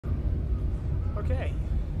Okay,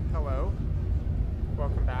 hello,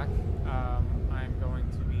 welcome back. I'm going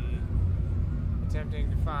to be attempting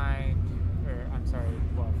to find,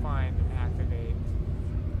 find and activate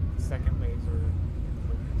the second laser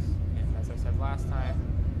witness. And as I said last time,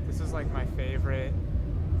 this is like my favorite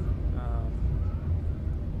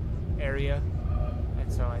area,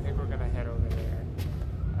 and so I think we're gonna head over there.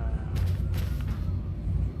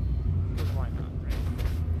 Because why not, right?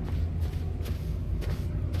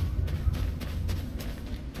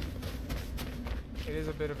 It is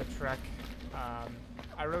a bit of a trek.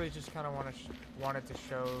 I really just kind of wanted to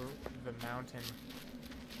show the mountain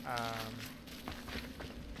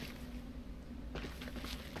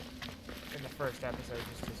in the first episode,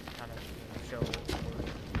 just to kind of show what we're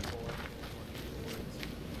looking for.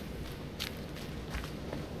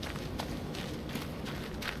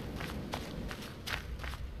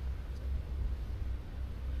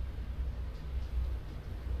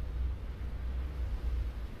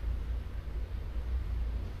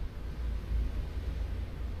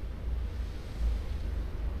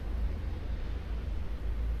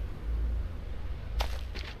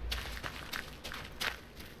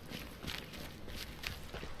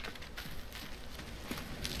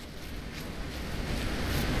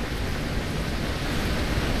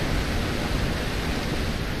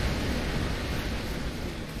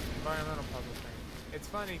 Environmental puzzle thing. It's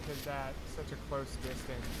funny because at such a close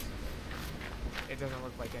distance, it doesn't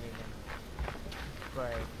look like anything,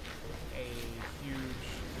 but a huge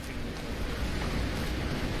changing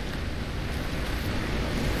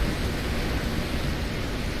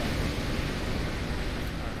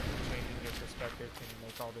your perspective can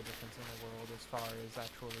make all the difference in the world as far as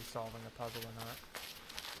actually solving a puzzle or not.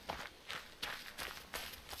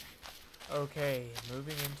 Okay,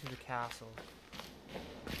 moving into the castle.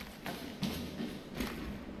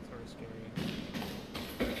 Sort of scary.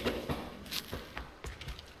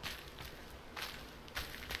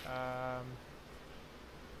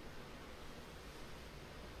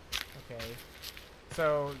 Okay.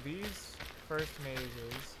 So these first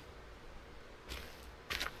mazes,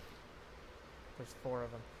 there's 4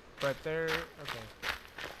 of them, but they're okay.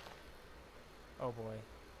 Oh boy.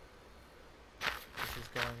 This is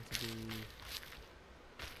going to be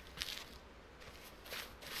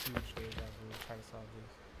huge days as we try to solve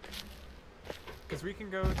these. Because we can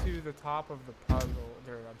go to the top of the puzzle,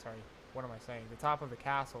 I'm sorry, what am I saying? The top of the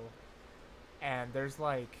castle, and there's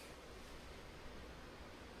like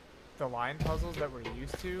the line puzzles that we're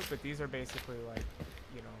used to, but these are basically like,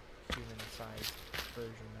 you know, human-sized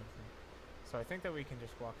version of them. So I think that we can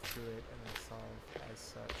just walk through it and then solve as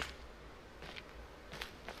such.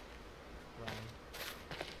 Wrong.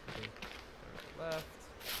 Okay, left.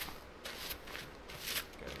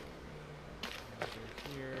 Go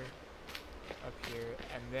here, up here,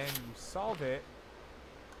 and then you solve it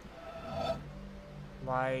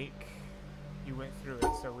like you went through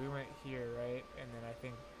it. So we went here, right? And then I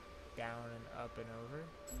think down and up and over.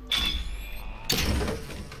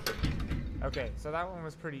 Okay, so that one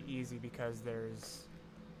was pretty easy because there's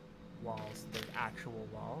walls, there's actual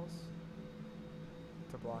walls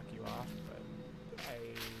to block you off, but I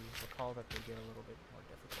recall that they get a little bit more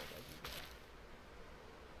difficult as you go.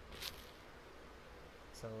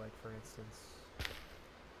 So like for instance,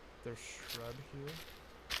 there's shrub here.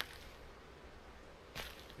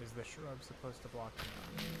 Is the shrub supposed to block me off?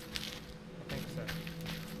 I think so.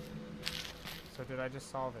 So did I just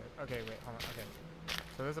solve it? Okay, wait, hold on, okay.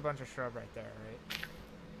 So there's a bunch of shrub right there, right?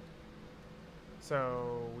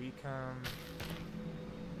 So we come...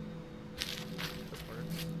 This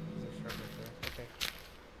works. There's a shrub right there. Okay.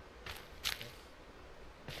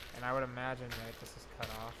 And I would imagine, right, this is cut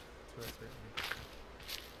off to a certain extent.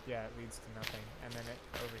 Yeah, it leads to nothing. And then it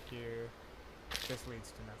over here, this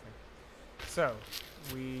leads to nothing. So,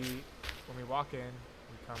 when we walk in,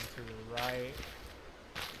 we come to the right,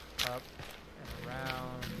 up, and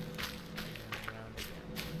around, and then around again.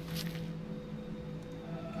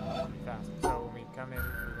 Fast. So when we come in, we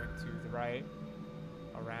went to the right,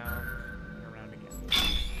 around, and around again.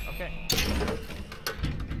 Okay.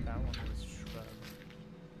 That one was shrub.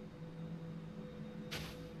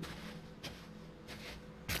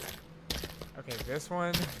 Okay, this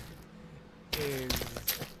one is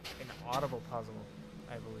an audible puzzle,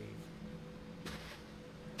 I believe.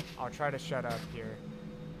 I'll try to shut up here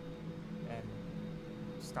and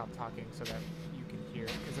stop talking so that you can hear,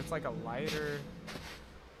 because it's like a lighter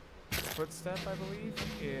footstep, I believe,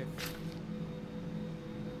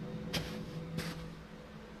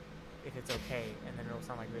 if it's okay, and then it'll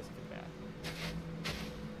sound like this if it's bad.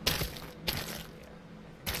 Yeah,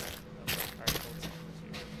 I think so. Okay. Alright, hold on.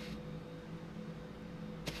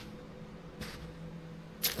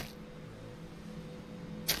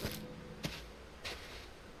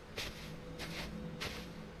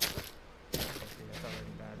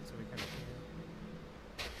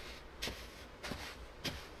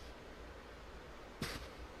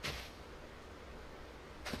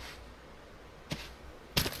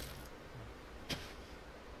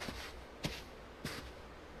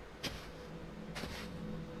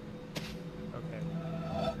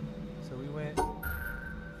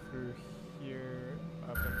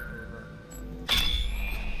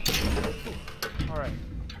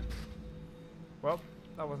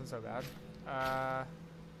 that wasn't so bad.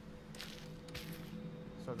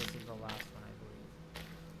 So this is the last one, I believe.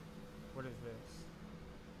 What is this?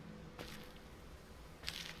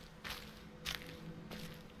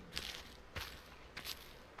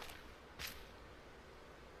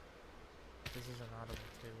 This is inaudible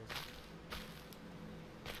too, isn't it?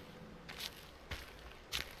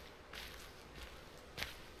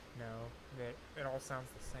 No, it all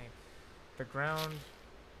sounds the same. The ground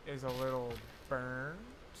is a little burnt,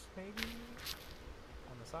 maybe,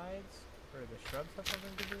 on the sides, or the shrubs have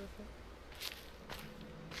something to do with it.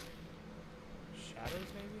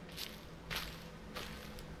 Shadows, maybe?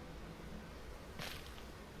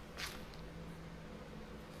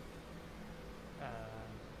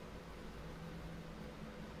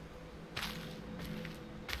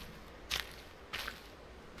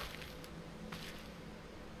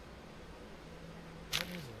 What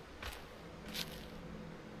is it?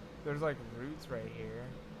 There's like roots right here.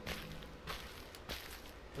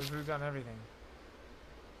 There's roots on everything.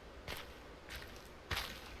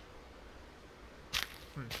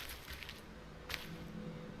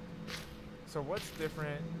 So what's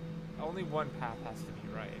different? Only one path has to be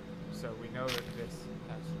right. So we know that this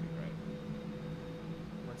has to be right.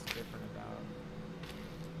 What's different about...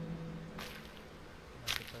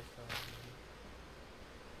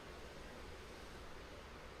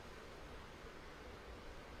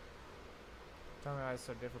 Tell me why it's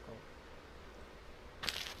so difficult.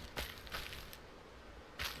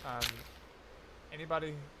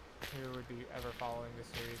 Anybody who would be ever following this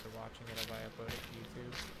series or watching it as I upload it to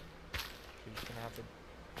YouTube, you're just gonna have to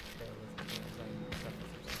bear with me as I suffer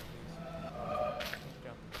through some of these.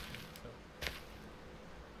 Jump. So.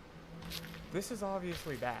 This is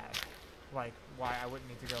obviously bad. Like, why I wouldn't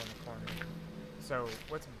need to go in the corner. So,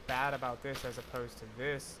 what's bad about this as opposed to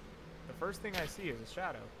this? The first thing I see is a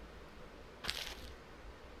shadow.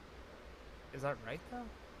 Is that right, though?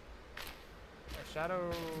 A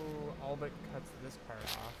shadow all but cuts this part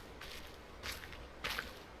off.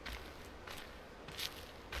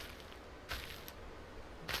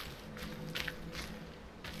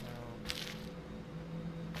 No.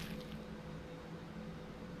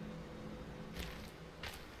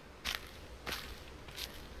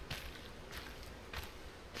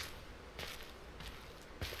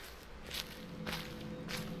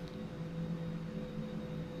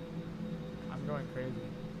 I'm going crazy.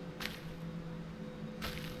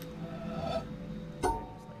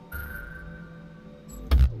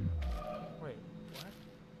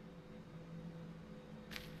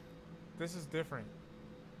 This is different.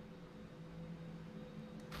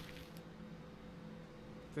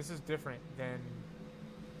 This is different than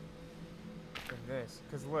this.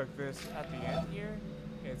 Because look, this at the end here,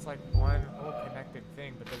 it's like one whole connected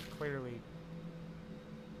thing, but there's clearly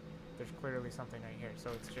something right here.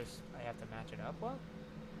 So it's just, I have to match it up well?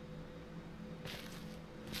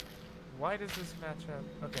 Why does this match up?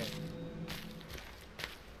 Okay.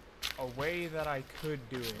 A way that I could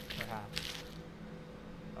do it, perhaps.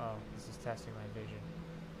 Oh, this is testing my vision.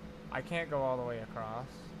 I can't go all the way across.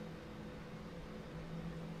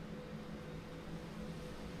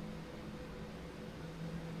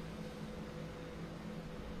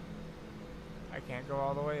 I can't go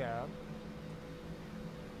all the way up.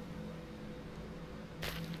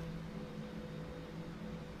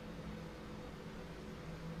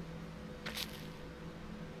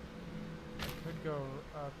 I could go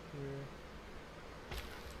up here.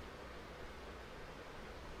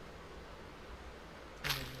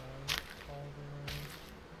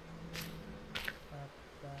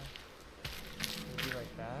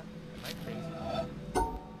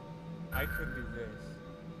 I could do this,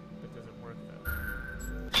 but does it work though?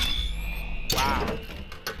 Wow.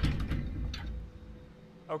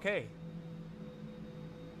 Okay.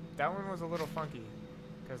 That one was a little funky,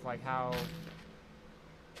 cause like how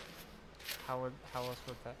else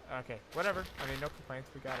would that? Okay, whatever. I mean, no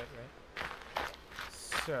complaints. We got it right.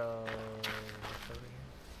 So what's over here?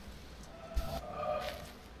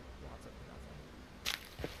 Lots of nothing.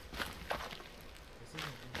 This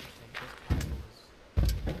isn't interesting. This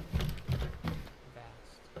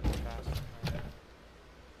castle is vast.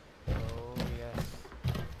 Oh yes.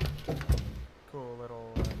 Cool little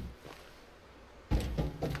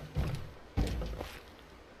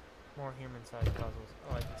more human-sized puzzles.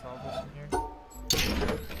 Oh, I can solve this in here.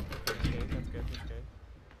 Okay, that's good. That's good.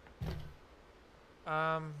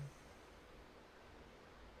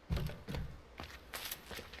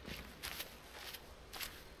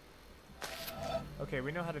 Okay,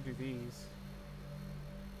 we know how to do these.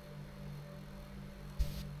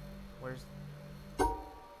 What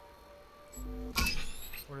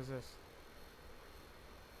is this?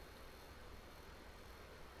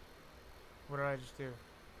 What did I just do?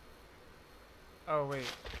 Oh, wait.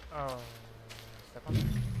 Oh, step on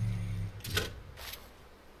that.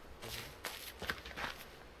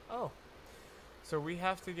 Oh. So we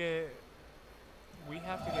have to get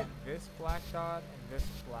this black dot and this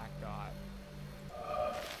black dot.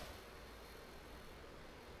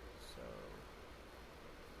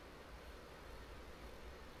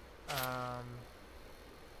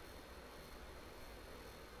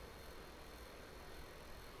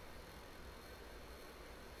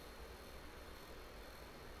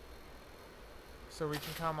 So we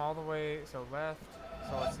can come all the way, so left,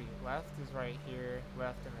 so let's see, left is right here,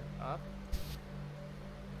 left and then up.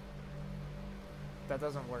 That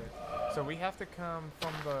doesn't work. So we have to come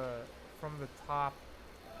from the top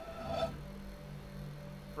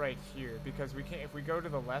right here, because we can't, if we go to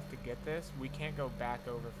the left to get this, we can't go back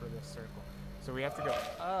over for this circle. So we have to go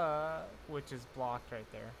up, which is blocked right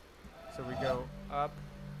there. So we go up,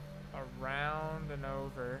 around and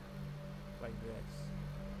over, like this.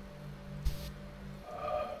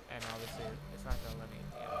 And obviously, it's not going to let me,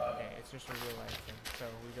 yeah, okay, it's just a real life thing. So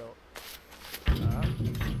we go up,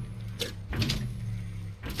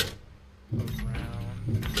 around,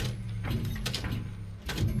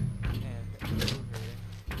 and over.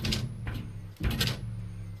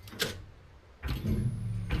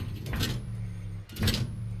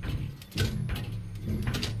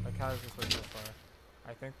 Like, how does this look so far?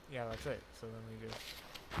 I think, yeah, that's it. So then we just...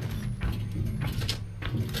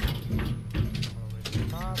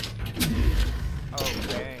 Top. Oh,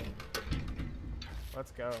 dang.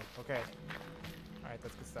 Let's go. Okay. Alright,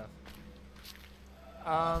 that's good stuff.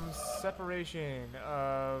 Separation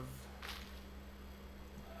of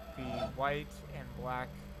the white and black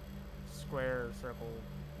square, circle,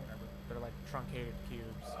 whatever. They're like truncated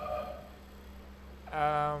cubes.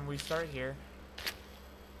 We start here.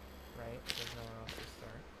 Right? There's nowhere else to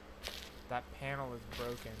start. That panel is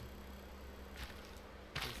broken.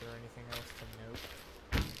 Is there anything else to note?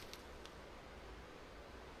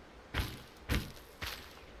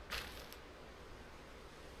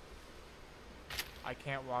 I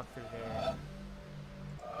can't walk through there.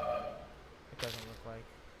 It doesn't look like.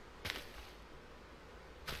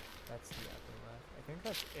 That's the upper left. I think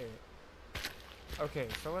that's it. Okay,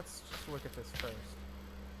 so let's just look at this first.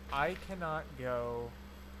 I cannot go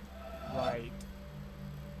right.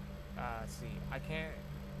 See, I can't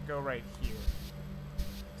go right here.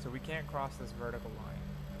 So we can't cross this vertical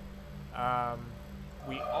line.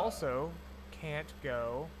 We also can't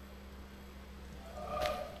go...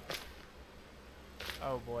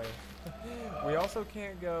 Oh boy. We also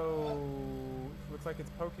can't go... Looks like it's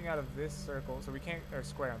poking out of this circle. So we can't... Or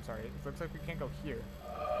square, I'm sorry. It looks like we can't go here.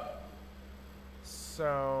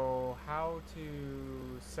 So how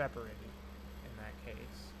to separate it in that case?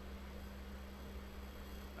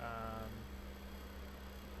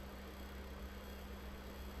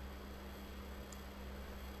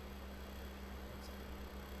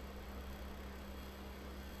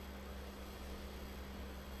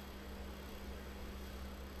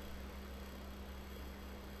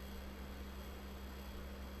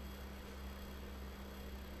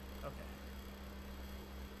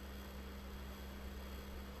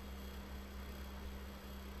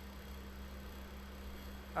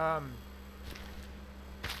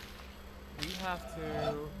 We have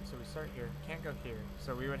to, so we start here, can't go here,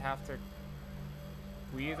 so we would have to,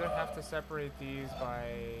 we either have to separate these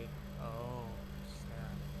by, oh,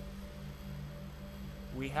 snap.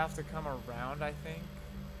 We have to come around, I think,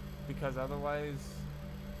 because otherwise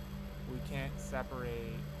we can't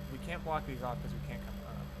separate, we can't block these off because we can't come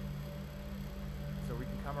up. So we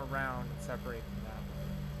can come around and separate them that way.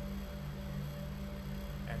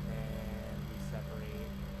 And then we separate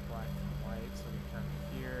black from white, so we come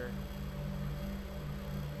here.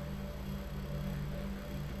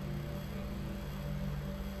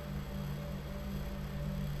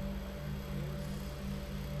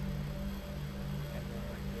 And then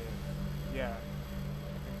like this. Yeah. I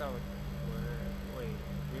think that would work. Wait,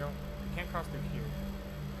 we can't cross through here.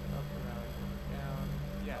 Up, around, down.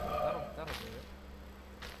 Yeah, that'll do it.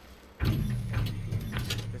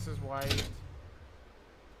 This is white.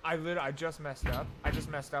 I just messed up. I just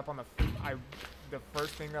messed up on the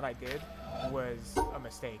first thing that I did was a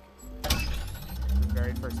mistake. The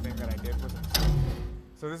very first thing that I did was a mistake.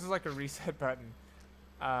 So this is like a reset button.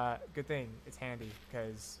 Good thing it's handy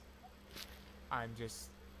because I'm just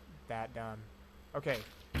that dumb. Okay.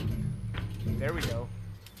 There we go.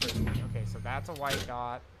 Okay, so that's a white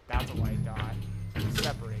dot. That's a white dot.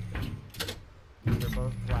 Separate them. They're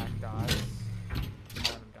both black dots.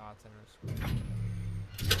 Bottom dots and a square.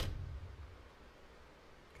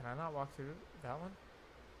 Can I not walk through that one?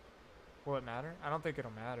 Will it matter? I don't think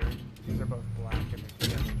it'll matter. These are both black and they're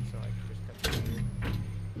together, so I can just cut them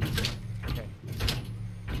here. Okay.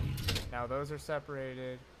 Now those are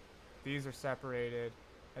separated. These are separated.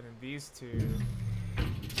 And then these two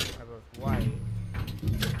are both white.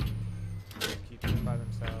 Keep them by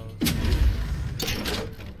themselves.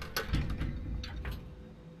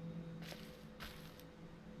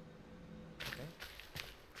 Okay.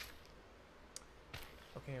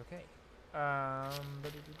 Okay, okay.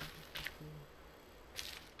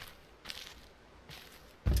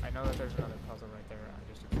 I know that there's another puzzle right there. I'm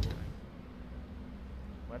just exploring.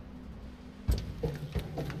 What?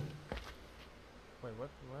 Wait, what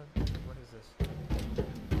is this?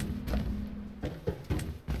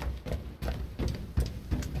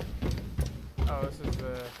 Oh, this is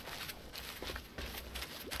the...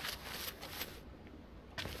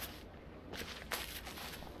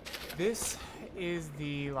 This is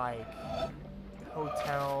the, like,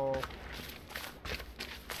 hotel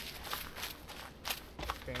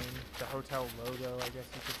thing. The hotel logo, I guess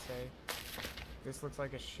you could say. This looks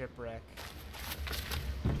like a shipwreck.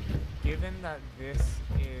 Given that this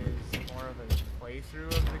is more of a playthrough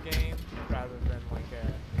of the game, rather than like a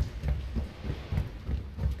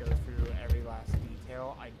go through every last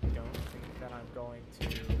detail, I don't think that I'm going to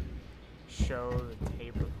show the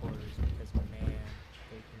tape recorders because, man,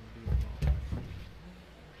 they can do them all.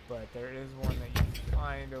 But there is one that you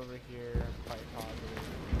find over here. I'm quite positive.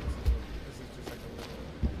 This is just like a little...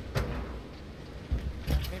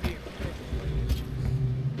 Maybe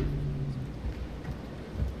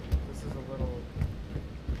this is a little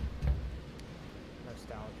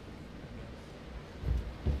nostalgic, I guess.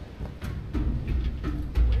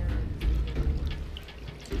 Where is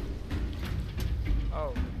it?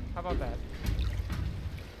 Oh, how about that?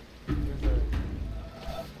 There's a...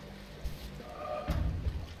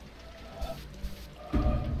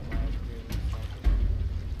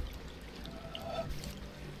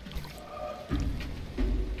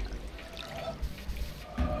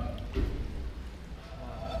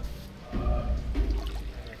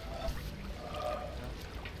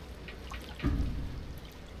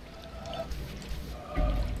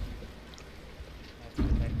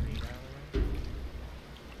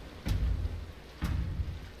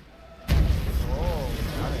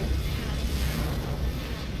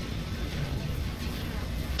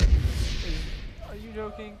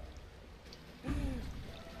 Joking?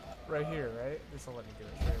 Right here, right? This will let me do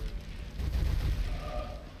it. There we go.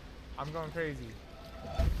 I'm going crazy.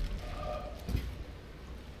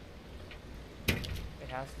 It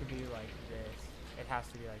has to be like this. It has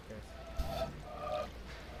to be like this.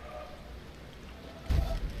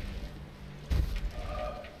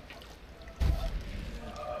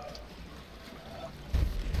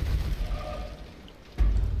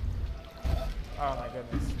 Oh my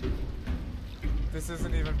goodness. This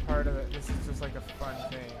isn't even part of it. This is just like a fun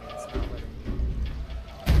thing. It's not letting me.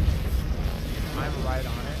 I'm right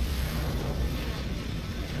on it.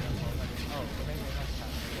 Oh, maybe next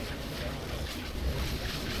time.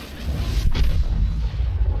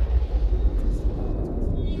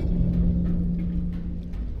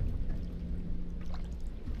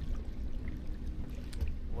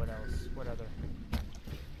 What else? What other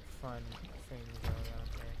fun things are around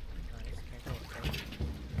here? Nice. Can't go with that.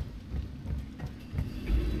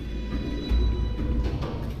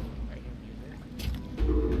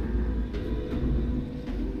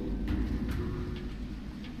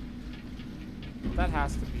 That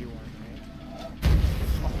has to be one, right?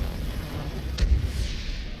 Oh.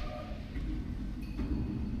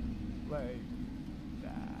 Like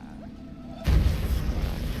that.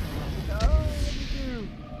 No, what do we do?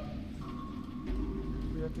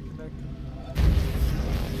 We have to connect.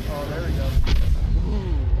 Oh, there we go.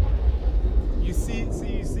 Ooh. You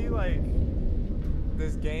see, like,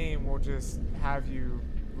 this game will just have you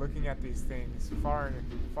looking at these things far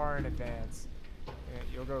in advance. And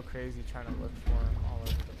you'll go crazy trying to look for them all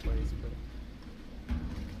over the place, but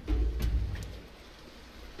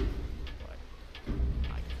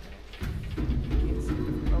I can't see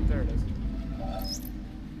them. Oh, there it is.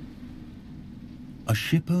 A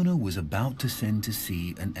shipowner was about to send to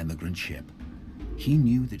sea an emigrant ship. He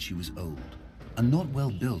knew that she was old and not well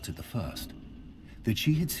built at the first, that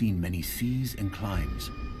she had seen many seas and climes,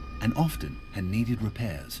 and often had needed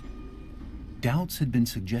repairs. Doubts had been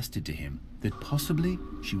suggested to him that possibly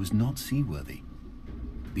she was not seaworthy.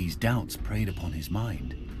 These doubts preyed upon his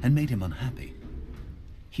mind and made him unhappy.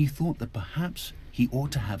 He thought that perhaps he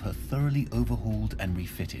ought to have her thoroughly overhauled and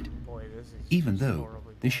refitted, even though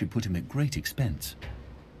this should put him at great expense.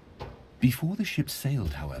 Before the ship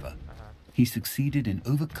sailed, however, he succeeded in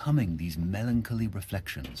overcoming these melancholy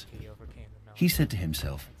reflections. He overcame the He said to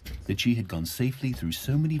himself that she had gone safely through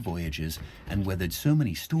so many voyages and weathered so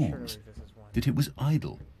many storms Surely this is one. that it was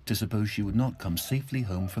idle to suppose she would not come safely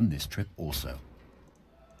home from this trip also.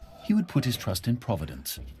 He would put his trust in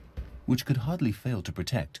Providence, which could hardly fail to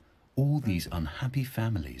protect all these unhappy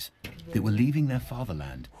families that were leaving their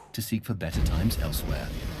fatherland to seek for better times elsewhere.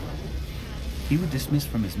 He would dismiss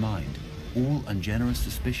from his mind all ungenerous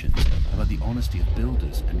suspicions about the honesty of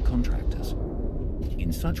builders and contractors.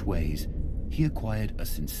 In such ways, he acquired a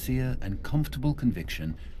sincere and comfortable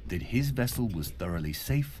conviction that his vessel was thoroughly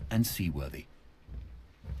safe and seaworthy.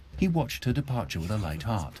 He watched her departure with a light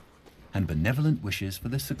heart and benevolent wishes for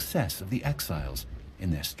the success of the exiles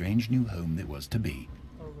in their strange new home that was to be.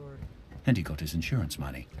 Oh Lord. And he got his insurance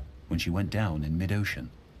money when she went down in mid-ocean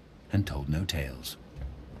and told no tales.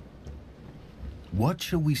 What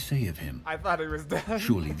shall we say of him? I thought he was dead.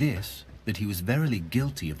 Surely this, that he was verily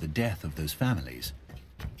guilty of the death of those families.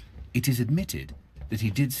 It is admitted that he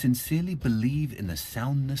did sincerely believe in the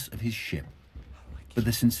soundness of his ship, but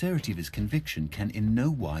the sincerity of his conviction can in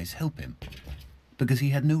no wise help him, because he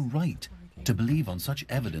had no right to believe on such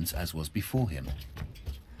evidence as was before him.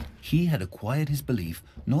 He had acquired his belief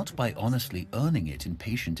not by honestly earning it in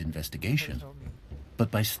patient investigation,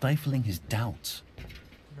 but by stifling his doubts.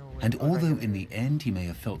 And although in the end he may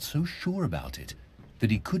have felt so sure about it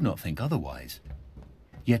that he could not think otherwise,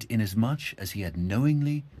 yet inasmuch as he had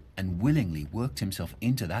knowingly and willingly worked himself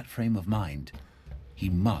into that frame of mind,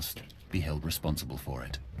 he must be held responsible for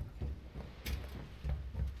it.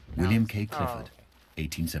 William K. Clifford,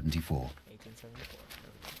 1874. 1874.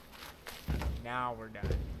 Now we're done.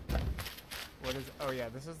 What is? Oh yeah,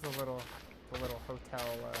 this is the little hotel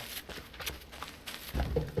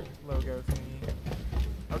logo thingy.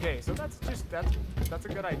 Okay, so that's a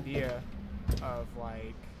good idea of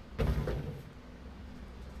like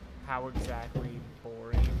how exactly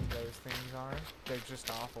boring those things are. They're just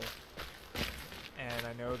awful. And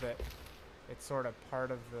I know that it's sort of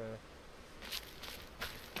part of the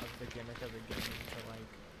gimmick of the game to like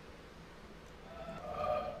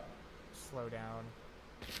slow down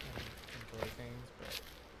and enjoy things, but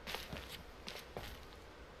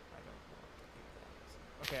I don't want to do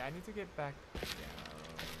that. Okay, I need to get back down.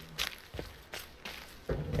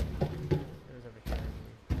 There's over here.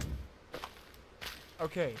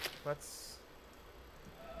 Okay, let's.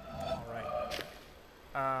 Alright.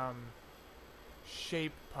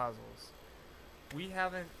 Shape puzzles. We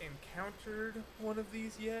haven't encountered one of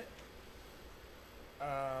these yet.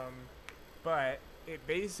 But it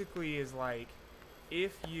basically is like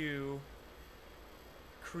if you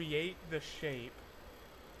create the shape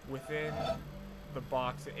within the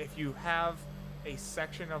box, if you have a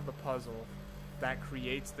section of the puzzle that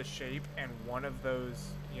creates the shape and one of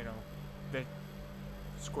those, you know, the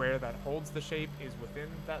square that holds the shape is within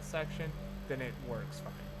that section, then it works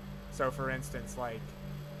fine. So for instance, like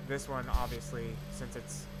this one, obviously, since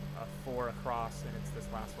it's a 4 across and it's this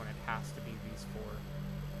last one, it has to be these 4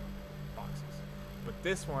 boxes. But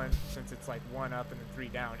this one, since it's like 1 up and then 3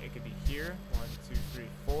 down, it could be here, 1, 2, 3,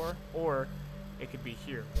 4, or it could be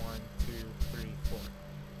here, 1, 2, 3, 4.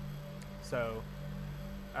 So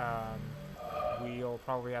we'll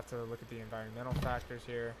probably have to look at the environmental factors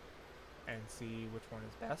here and see which one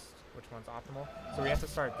is best, which one's optimal. So we have to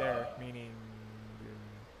start there, meaning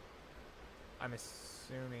I'm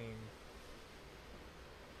assuming,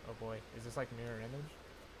 oh boy, is this like mirror image?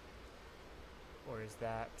 Or is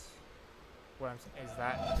that, what I'm saying, is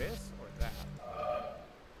that this or that?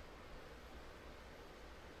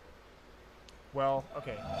 Well,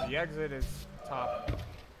 okay, the exit is top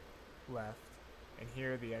left, and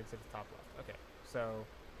here the exit is top left. Okay, so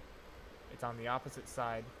it's on the opposite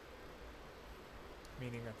side,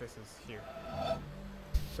 meaning that this is here.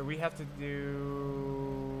 So we have to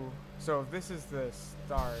do, so if this is the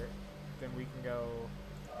start, then we can go,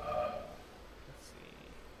 let's see.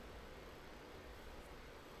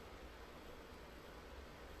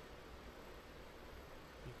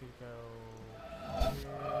 You could go here,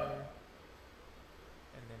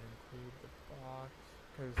 and then include the box,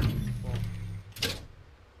 because, well,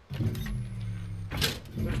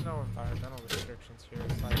 there's no environmental restrictions here.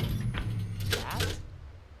 It's like, that?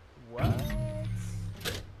 What?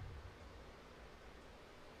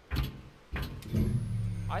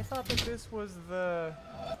 I thought that this was the...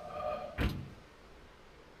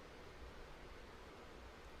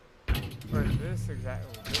 Or this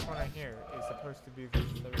exactly, this one right here is supposed to be the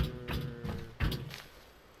 3rd...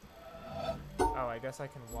 Oh, I guess I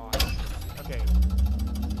can watch. Okay.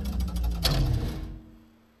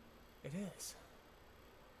 It is.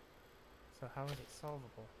 So how is it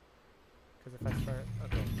solvable? Because if I start,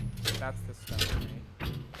 okay, that's the stuff, right? So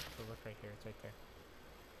look right here, it's right there.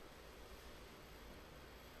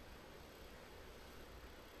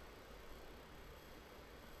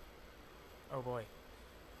 Oh boy.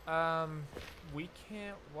 We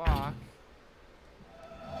can't walk.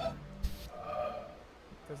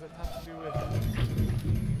 Does it have to do with...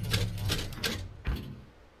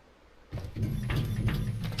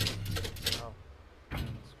 Oh, I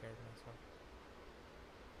almost scared myself.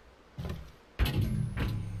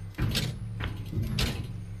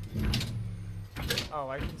 Oh,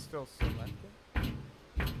 I can still select it?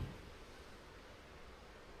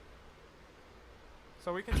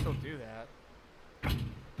 So we can still do that.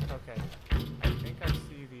 Okay, I think I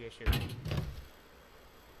see the issue.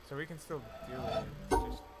 So we can still do it, it's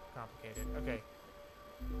just complicated. Okay.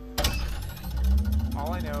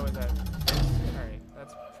 All I know is that, alright,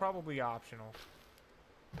 that's probably optional.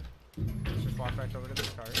 Let's just walk back over to the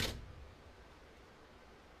start.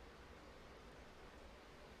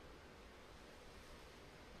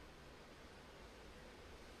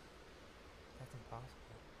 That's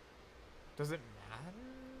impossible. Does it matter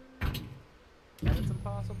that it's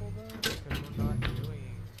impossible though? Because we're not doing...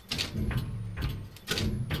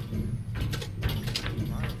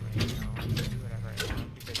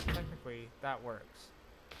 that works.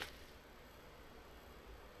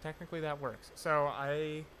 Technically that works. So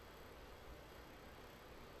I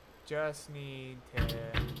just need to, so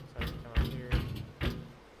I can come up here,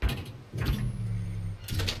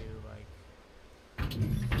 do like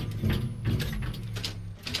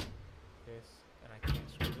this, and I can't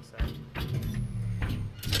screw this up.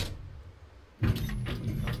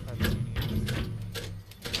 Don't touch any of this.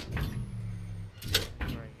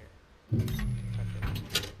 Right here. Touch it.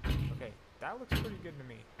 Okay, that looks pretty good to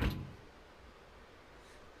me.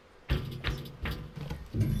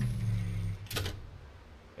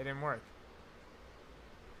 It didn't work.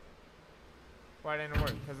 Why didn't it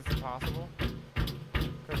work? Because it's impossible?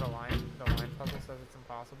 Because the line puzzle says it's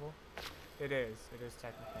impossible? It is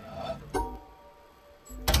technically impossible.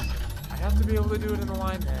 I have to be able to do it in the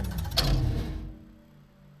line then.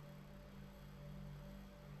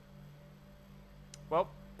 Well,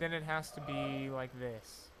 then it has to be like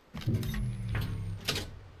this.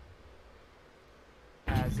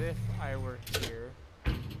 As if I were here.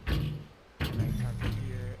 And I come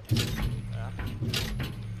here and up.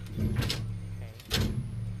 Okay.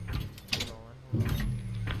 Hold on.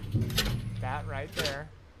 That right there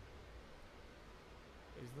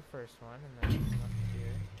is the first one, and then I come up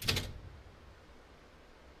here.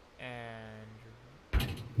 And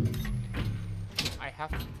I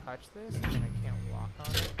have to touch this, and I can't walk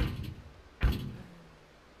on it.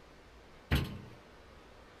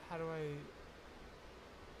 How do I...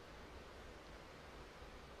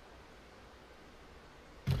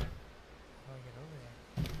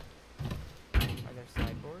 Are there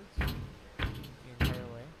sideboards the entire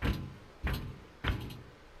way?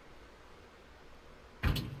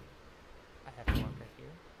 I have to walk right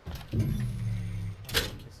here. Oh,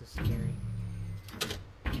 this is scary.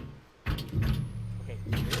 Okay,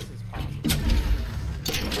 this is possible.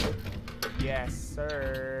 Yes,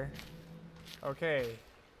 sir. Okay.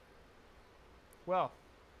 Well,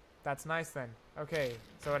 that's nice then. Okay,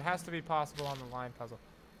 so it has to be possible on the line puzzle.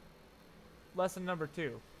 Lesson number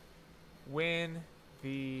 2. When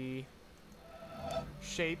the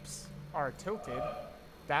shapes are tilted,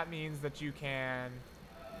 that means that you can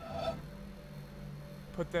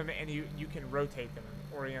put them and you can rotate them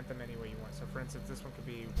and orient them any way you want. So for instance, this one could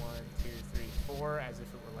be 1, 2, 3, 4, as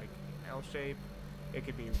if it were like an L shape. It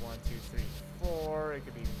could be 1, 2, 3, 4. It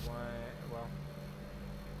could be 1, well,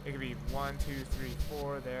 it could be 1, 2, 3,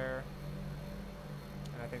 4 there.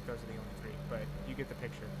 And I think those are the only 3, but you get the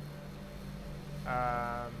picture.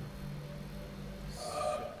 So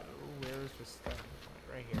where's the starting point?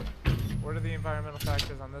 Right here. What are the environmental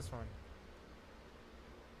factors on this one?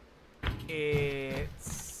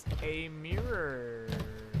 It's a mirror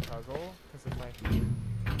puzzle. Because if I...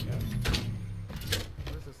 Yeah.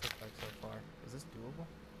 What does this look like so far? Is this doable?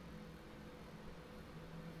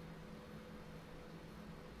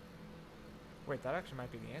 Wait, that actually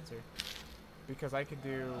might be the answer. Because I could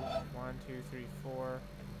do 1, 2, 3, 4,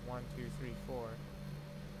 and 1, 2, 3, 4.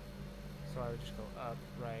 So I would just go up,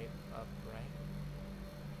 right, right.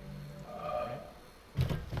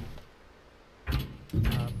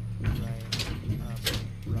 Up, right.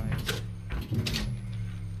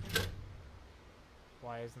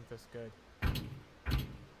 Why isn't this good? I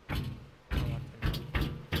want to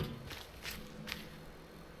know.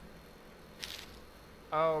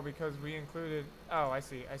 Oh, because we included... Oh, I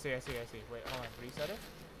see. Wait, hold on. Reset it?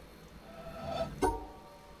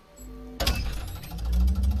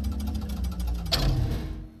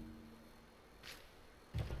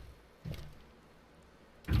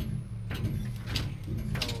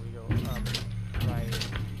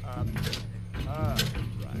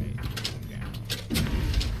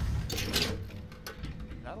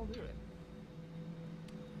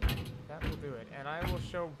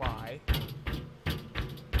 show why.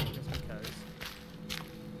 Just because.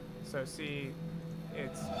 So see,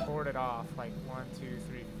 it's boarded off like 1, 2,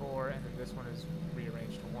 3, 4, and then this one is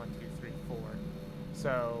rearranged to 1, 2, 3, 4.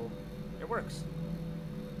 So it works.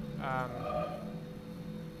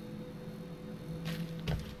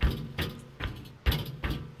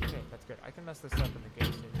 Okay, that's good. I can mess this up in the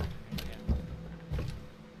game station. Yeah.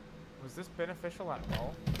 Was this beneficial at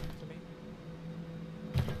all to me?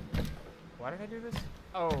 Why did I do this?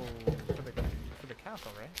 Oh, for the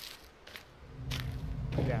castle, right?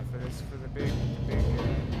 Yeah, for the big.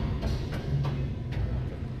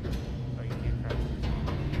 Oh, you can't crouch.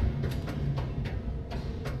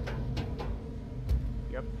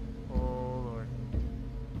 Yep. Oh lord.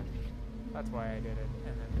 That's why I did it.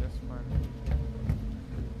 And then this one.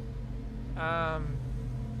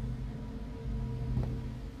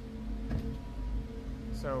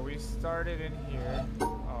 So we started in here.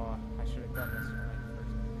 Oh, I should have done this one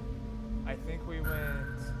first. I think we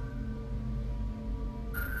went.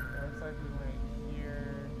 It looks like we went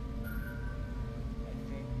here. I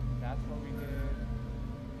think that's what we did.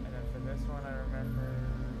 And then for this one, I remember.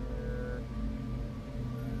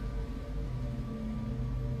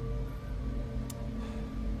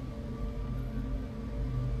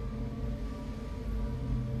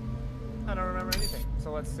 I don't remember anything.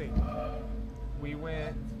 So let's see. We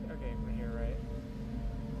went. Okay, we're here, right?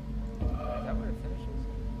 Is that where it finishes?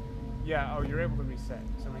 Yeah. Oh, you're able to reset.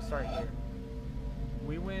 So we start here.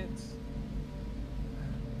 We went.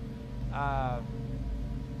 I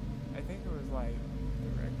think it was like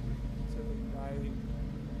directly to the right,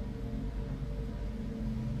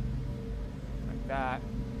 like that.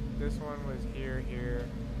 This one was here,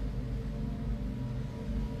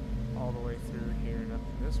 all the way through here and up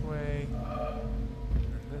this way.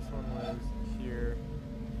 And this one was here,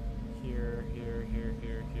 here, here, here,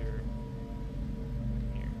 here, here,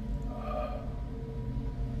 and here.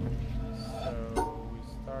 So we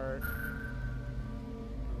start,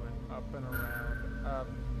 we went up and around, up.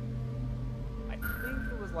 I think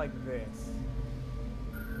it was like this.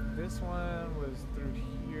 This one was through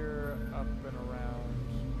here, up and around,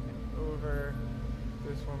 and over.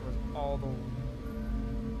 This one was all the,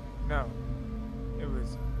 no, it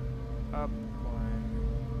was up one.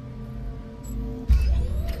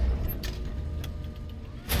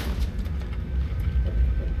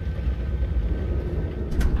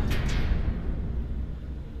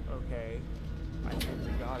 Okay, I think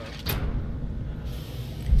we got it.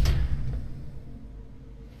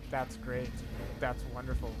 That's great. That's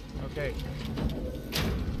wonderful. Okay.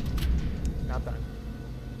 Not done.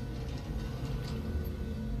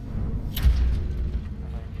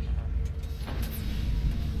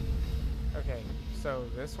 Okay, so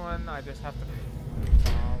this one I just have to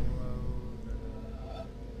follow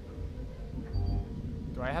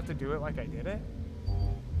the... Do I have to do it like I did it?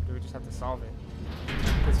 Or do we just have to solve it?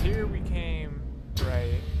 Because here we came,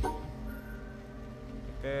 right,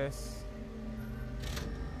 like this.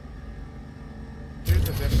 Here's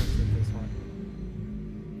the difference with this one.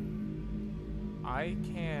 I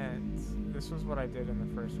can't... This was what I did in the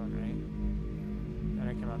first one, right? Then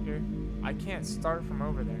I came up here. I can't start from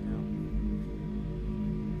over there now.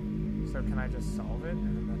 So can I just solve it,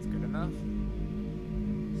 and then that's good enough?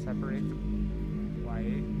 Separate the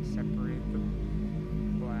white, separate the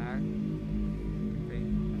black.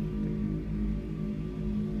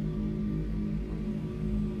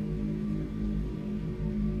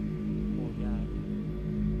 Oh yeah.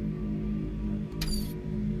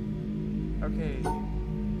 Okay,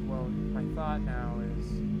 well, my thought now is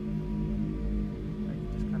I can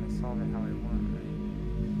just kind of solve it how I want, right?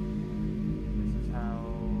 This is how...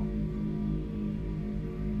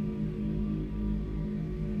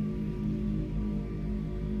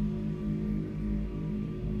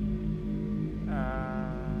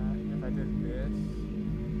 if I did this,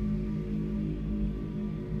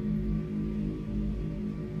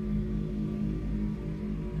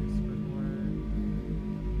 this would work,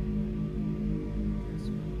 this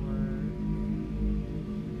would work,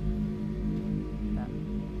 that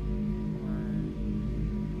would work.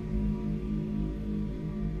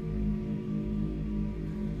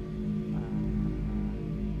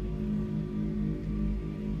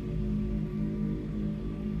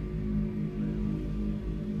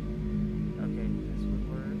 Okay, this would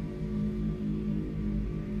work.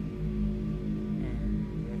 And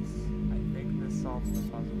this, I think this solves the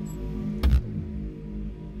puzzle.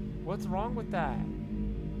 What's wrong with that?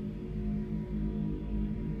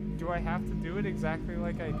 Do I have to do it exactly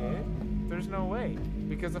like I did? There's no way.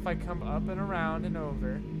 Because if I come up and around and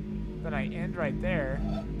over, then I end right there,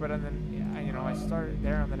 but then you know, I started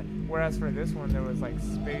there and then, whereas for this one there was like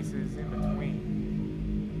spaces in between.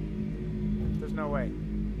 There's no way.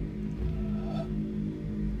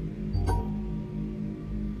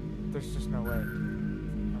 There's just no way.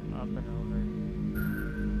 I'm up and over.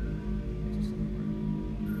 Just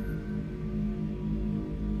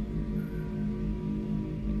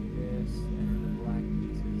this and the black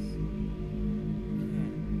pieces.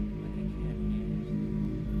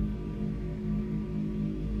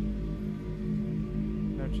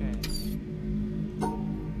 No chance.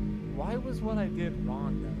 Why was what I did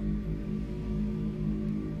wrong though?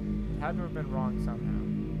 It had to have been wrong somehow.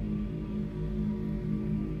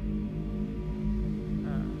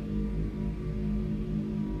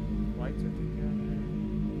 Whites are together.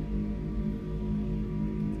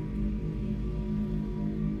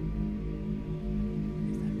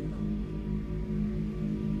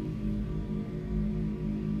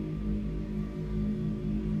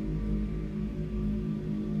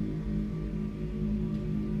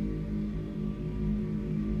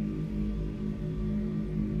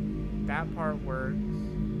 That part works.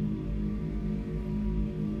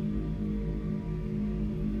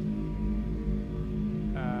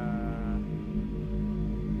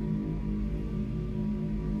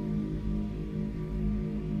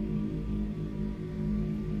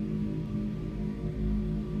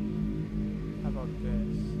 How about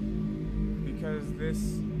this? Because this,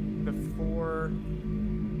 the four.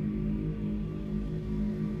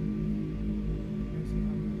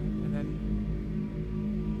 And then.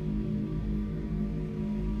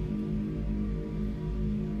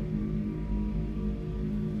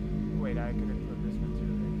 Wait, I could have put this one too.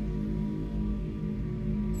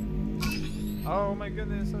 Oh my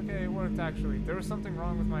goodness, okay, it worked actually. There was something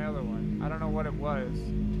wrong with my other one. I don't know what it was.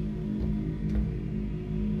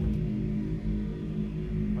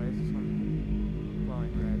 Why is this one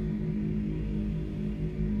glowing red?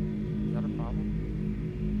 Is that a problem?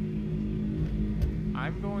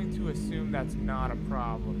 I'm going to assume that's not a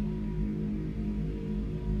problem.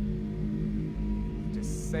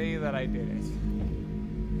 Just say that I did it.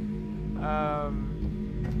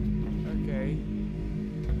 Okay.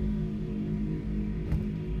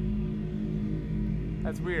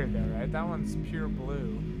 That's weird though, right? That one's pure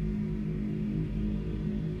blue.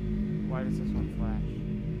 Why does this one flash?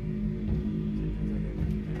 Is it because I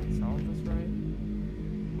didn't solve this right?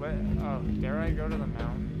 Oh, dare I go to the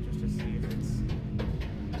mountain just to see if it's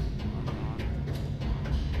unlocked?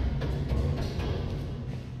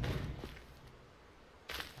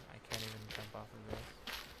 I can't even jump off of this.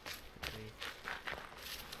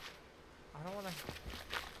 I don't want to.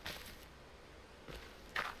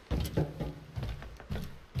 Okay,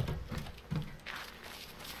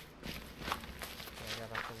 I got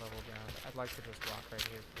up the level down. I'd like to just walk right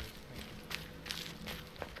here, please. Thank you.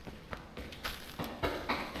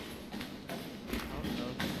 Oh, no,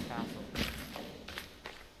 castle.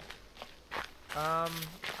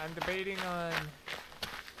 I'm debating on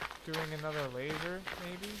doing another laser,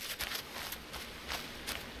 maybe.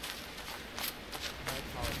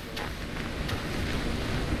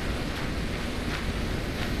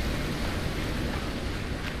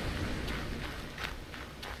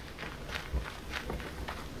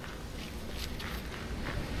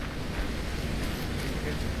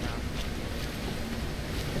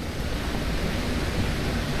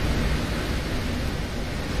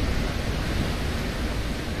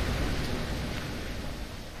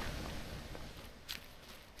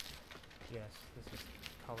 Yes, this is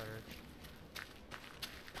colored.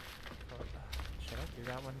 Should I do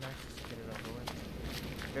that one next just to get it over with?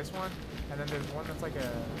 This one? And then there's one that's like a...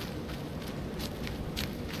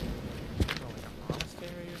 Oh, like a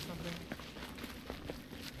monastery or something?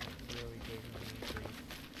 That really gave me grief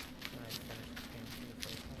when I finished the game for the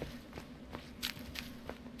first time.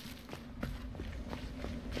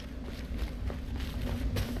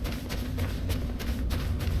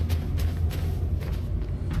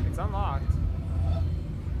 It's unlocked.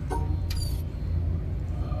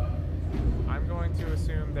 I'm going to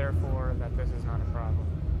assume, therefore, that this is not a problem.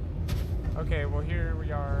 Okay, well here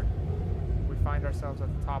we are. We find ourselves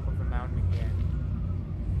at the top of the mountain again.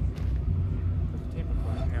 There's a table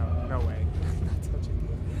for it. No way. Not touching it.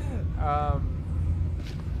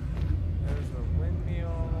 There's the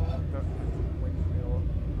windmill. The windmill.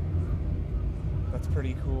 That's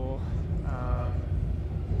pretty cool.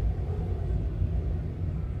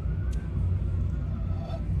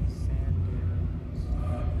 Sand dunes.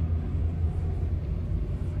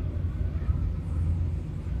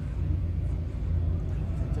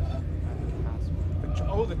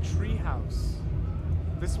 Oh, the tree house.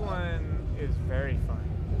 This one is very fun.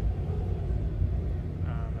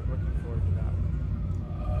 I'm looking forward to that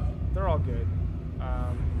they're all good.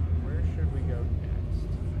 Where should we go next?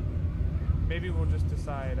 Maybe we'll just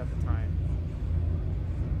decide at the time.